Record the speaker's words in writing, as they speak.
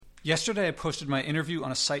Yesterday, I posted my interview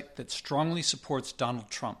on a site that strongly supports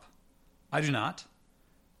Donald Trump. I do not,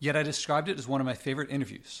 yet I described it as one of my favorite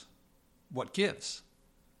interviews. What gives?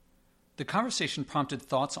 The conversation prompted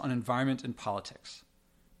thoughts on environment and politics.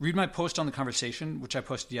 Read my post on the conversation, which I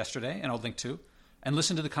posted yesterday, and I'll link to, and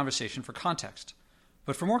listen to the conversation for context.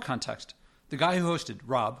 But for more context, the guy who hosted,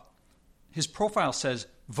 Rob, his profile says,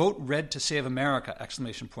 "Vote red to save America!"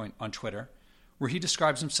 on Twitter, where he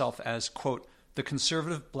describes himself as, quote, the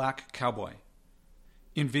conservative black cowboy.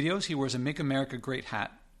 In videos, he wears a Make America Great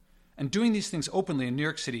hat. And doing these things openly in New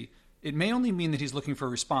York City, it may only mean that he's looking for a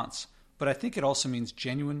response, but I think it also means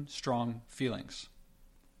genuine, strong feelings.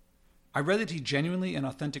 I read that he genuinely and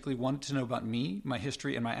authentically wanted to know about me, my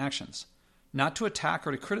history, and my actions, not to attack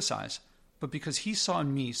or to criticize, but because he saw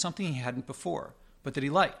in me something he hadn't before, but that he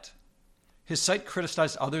liked. His site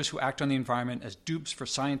criticized others who act on the environment as dupes for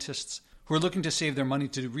scientists who are looking to save their money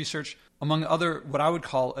to do research, among other what I would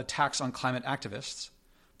call attacks on climate activists,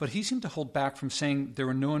 but he seemed to hold back from saying there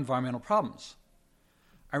were no environmental problems.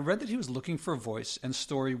 I read that he was looking for a voice and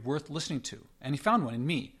story worth listening to, and he found one in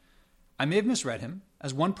me. I may have misread him.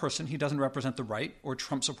 As one person, he doesn't represent the right or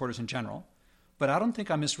Trump supporters in general, but I don't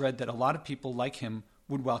think I misread that a lot of people like him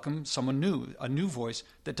would welcome someone new, a new voice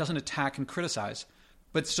that doesn't attack and criticize,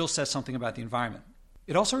 but still says something about the environment.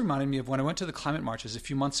 It also reminded me of when I went to the climate marches a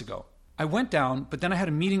few months ago. I went down, but then I had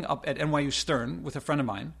a meeting up at NYU Stern with a friend of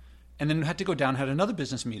mine, and then had to go down, had another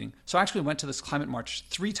business meeting. So I actually went to this climate march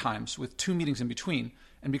 3 times with 2 meetings in between,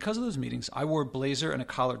 and because of those meetings, I wore a blazer and a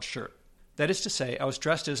collared shirt. That is to say, I was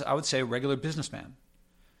dressed as, I would say, a regular businessman.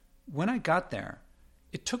 When I got there,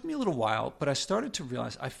 it took me a little while, but I started to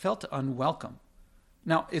realize I felt unwelcome.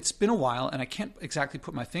 Now, it's been a while, and I can't exactly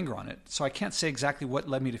put my finger on it, so I can't say exactly what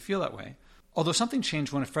led me to feel that way. Although something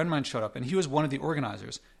changed when a friend of mine showed up, and he was one of the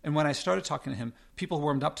organizers, and when I started talking to him, people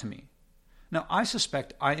warmed up to me. Now, I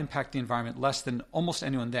suspect I impact the environment less than almost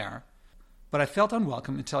anyone there, but I felt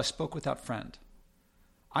unwelcome until I spoke with that friend.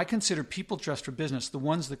 I consider people dressed for business the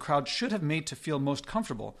ones the crowd should have made to feel most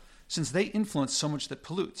comfortable, since they influence so much that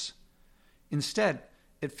pollutes. Instead,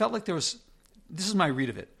 it felt like this is my read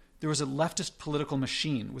of it, there was a leftist political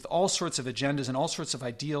machine with all sorts of agendas and all sorts of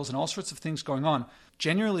ideals and all sorts of things going on,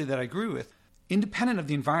 generally that I agree with, independent of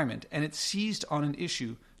the environment, and it seized on an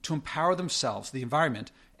issue to empower themselves, the environment,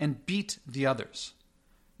 and beat the others.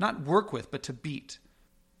 Not work with, but to beat.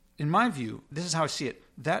 In my view, this is how I see it,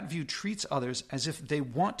 that view treats others as if they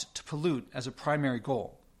want to pollute as a primary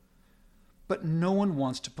goal. But no one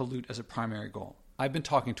wants to pollute as a primary goal. I've been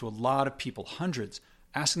talking to a lot of people, hundreds,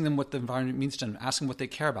 asking them what the environment means to them, asking what they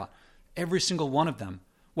care about. Every single one of them.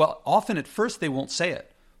 Well, often at first they won't say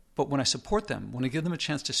it, but when I support them, when I give them a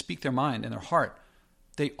chance to speak their mind and their heart,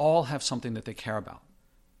 they all have something that they care about.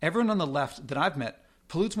 Everyone on the left that I've met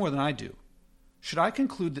pollutes more than I do. Should I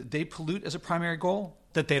conclude that they pollute as a primary goal?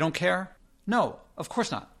 That they don't care? No, of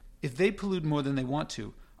course not. If they pollute more than they want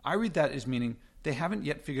to, I read that as meaning they haven't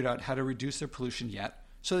yet figured out how to reduce their pollution yet,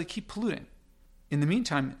 so they keep polluting. In the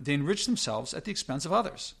meantime, they enrich themselves at the expense of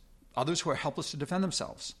others who are helpless to defend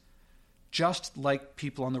themselves. Just like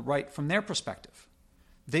people on the right from their perspective.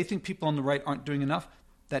 They think people on the right aren't doing enough.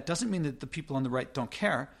 That doesn't mean that the people on the right don't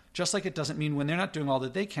care, just like it doesn't mean when they're not doing all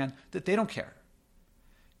that they can, that they don't care.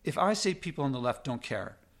 If I say people on the left don't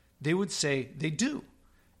care, they would say they do.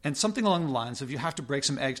 And something along the lines of you have to break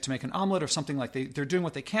some eggs to make an omelet, or something like they're doing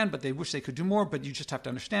what they can, but they wish they could do more, but you just have to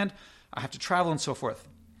understand, I have to travel and so forth.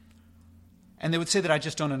 And they would say that I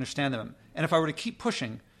just don't understand them. And if I were to keep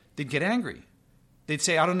pushing, they'd get angry. They'd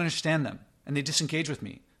say I don't understand them, and they'd disengage with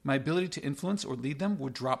me. My ability to influence or lead them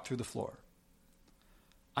would drop through the floor.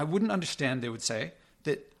 I wouldn't understand, they would say,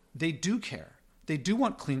 that they do care. They do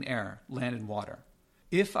want clean air, land, and water.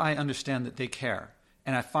 If I understand that they care,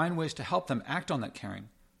 and I find ways to help them act on that caring,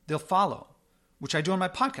 they'll follow, which I do on my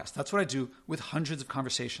podcast. That's what I do with hundreds of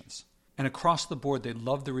conversations. And across the board, they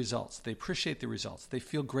love the results. They appreciate the results. They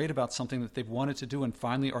feel great about something that they've wanted to do and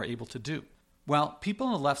finally are able to do. Well, people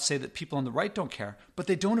on the left say that people on the right don't care, but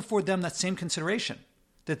they don't afford them that same consideration,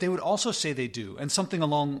 that they would also say they do, and something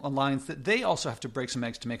along the lines that they also have to break some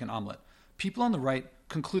eggs to make an omelet. People on the right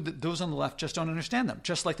conclude that those on the left just don't understand them,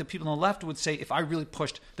 just like the people on the left would say if I really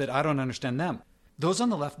pushed that I don't understand them. Those on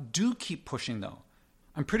the left do keep pushing, though.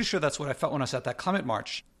 I'm pretty sure that's what I felt when I was at that climate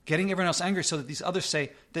march, getting everyone else angry so that these others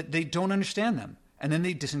say that they don't understand them, and then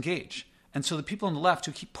they disengage. And so the people on the left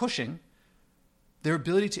who keep pushing, their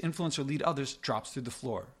ability to influence or lead others drops through the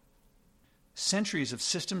floor. Centuries of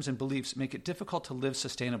systems and beliefs make it difficult to live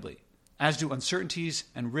sustainably, as do uncertainties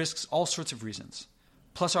and risks, all sorts of reasons.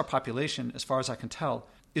 Plus our population, as far as I can tell,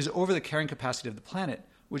 is over the carrying capacity of the planet,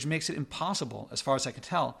 which makes it impossible, as far as I can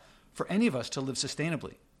tell, for any of us to live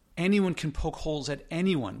sustainably. Anyone can poke holes at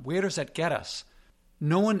anyone. Where does that get us?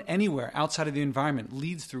 No one anywhere outside of the environment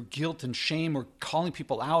leads through guilt and shame or calling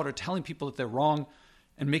people out or telling people that they're wrong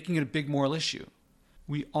and making it a big moral issue.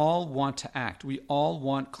 We all want to act. We all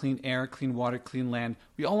want clean air, clean water, clean land.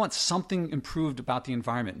 We all want something improved about the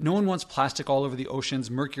environment. No one wants plastic all over the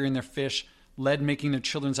oceans, mercury in their fish, lead making their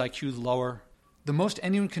children's IQs lower. The most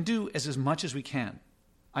anyone can do is as much as we can.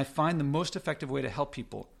 I find the most effective way to help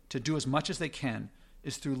people to do as much as they can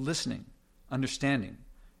is through listening, understanding,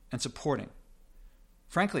 and supporting.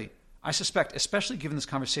 Frankly, I suspect, especially given this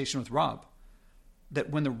conversation with Rob, that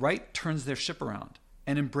when the right turns their ship around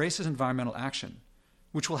and embraces environmental action,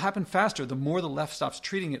 which will happen faster the more the left stops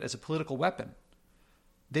treating it as a political weapon,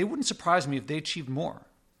 they wouldn't surprise me if they achieved more.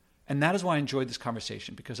 And that is why I enjoyed this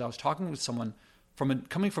conversation, because I was talking with someone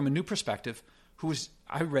coming from a new perspective who was,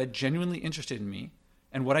 I read, genuinely interested in me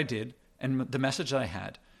and what I did and the message that I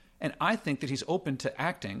had. And I think that he's open to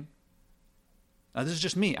acting. Now, this is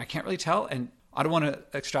just me. I can't really tell, and I don't want to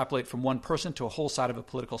extrapolate from one person to a whole side of a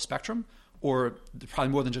political spectrum, or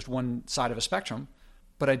probably more than just one side of a spectrum.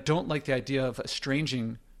 But I don't like the idea of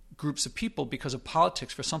estranging groups of people because of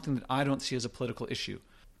politics for something that I don't see as a political issue.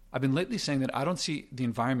 I've been lately saying that I don't see the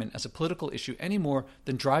environment as a political issue any more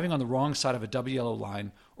than driving on the wrong side of a double yellow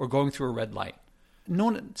line or going through a red light. No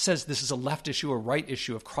one says this is a left issue or right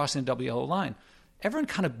issue of crossing a double yellow line. Everyone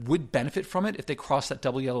kind of would benefit from it if they cross that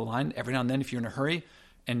double yellow line every now and then if you're in a hurry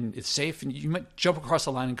and it's safe and you might jump across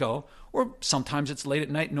the line and go. Or sometimes it's late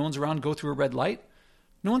at night, no one's around, go through a red light.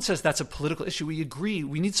 No one says that's a political issue. We agree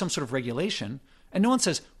we need some sort of regulation. And no one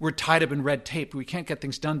says we're tied up in red tape. We can't get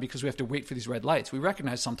things done because we have to wait for these red lights. We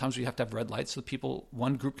recognize sometimes we have to have red lights so people,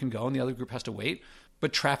 one group can go and the other group has to wait.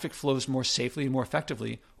 But traffic flows more safely and more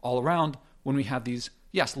effectively all around when we have these,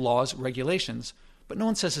 yes, laws, regulations. But no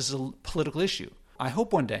one says this is a political issue. I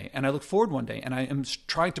hope one day, and I look forward one day, and I am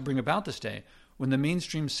trying to bring about this day, when the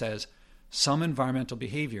mainstream says some environmental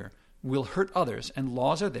behavior will hurt others and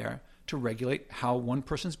laws are there to regulate how one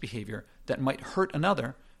person's behavior that might hurt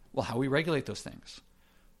another, well, how we regulate those things.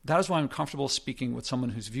 That is why I'm comfortable speaking with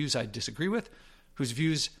someone whose views I disagree with, whose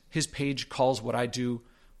views his page calls what I do,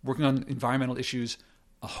 working on environmental issues,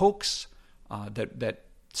 a hoax, that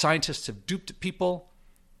scientists have duped people.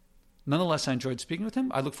 Nonetheless, I enjoyed speaking with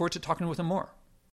him. I look forward to talking with him more.